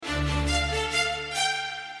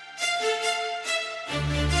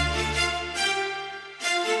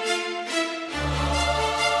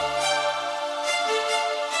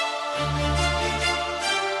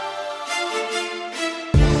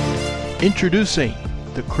Introducing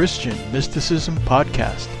the Christian Mysticism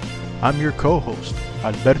Podcast. I'm your co-host,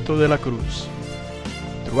 Alberto de la Cruz.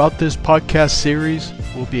 Throughout this podcast series,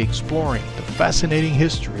 we'll be exploring the fascinating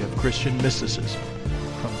history of Christian mysticism,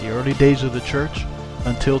 from the early days of the church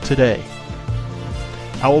until today.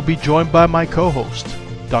 I will be joined by my co-host,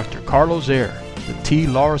 Dr. Carlos Eyre, the T.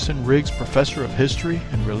 Lawson Riggs Professor of History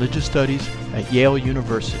and Religious Studies at Yale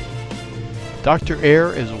University. Dr.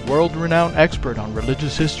 Eyre is a world-renowned expert on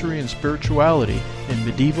religious history and spirituality in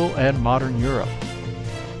medieval and modern Europe.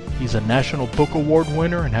 He's a National Book Award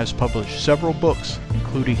winner and has published several books,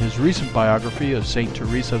 including his recent biography of Saint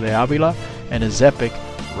Teresa de Avila and his epic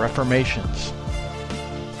Reformations.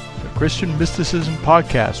 The Christian Mysticism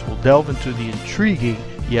Podcast will delve into the intriguing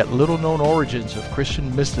yet little-known origins of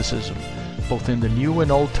Christian mysticism, both in the New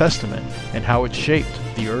and Old Testament, and how it shaped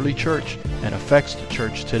the early church and affects the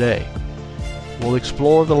church today. We'll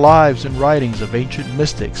explore the lives and writings of ancient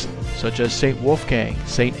mystics such as Saint Wolfgang,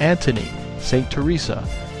 Saint Anthony, Saint Teresa,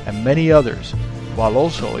 and many others, while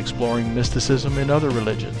also exploring mysticism in other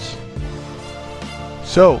religions.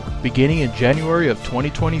 So, beginning in January of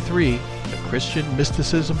 2023, the Christian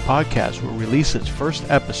Mysticism Podcast will release its first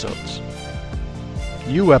episodes.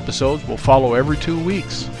 New episodes will follow every 2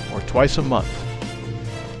 weeks or twice a month.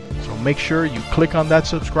 So make sure you click on that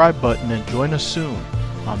subscribe button and join us soon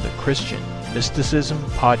on the Christian Mysticism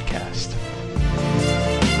Podcast.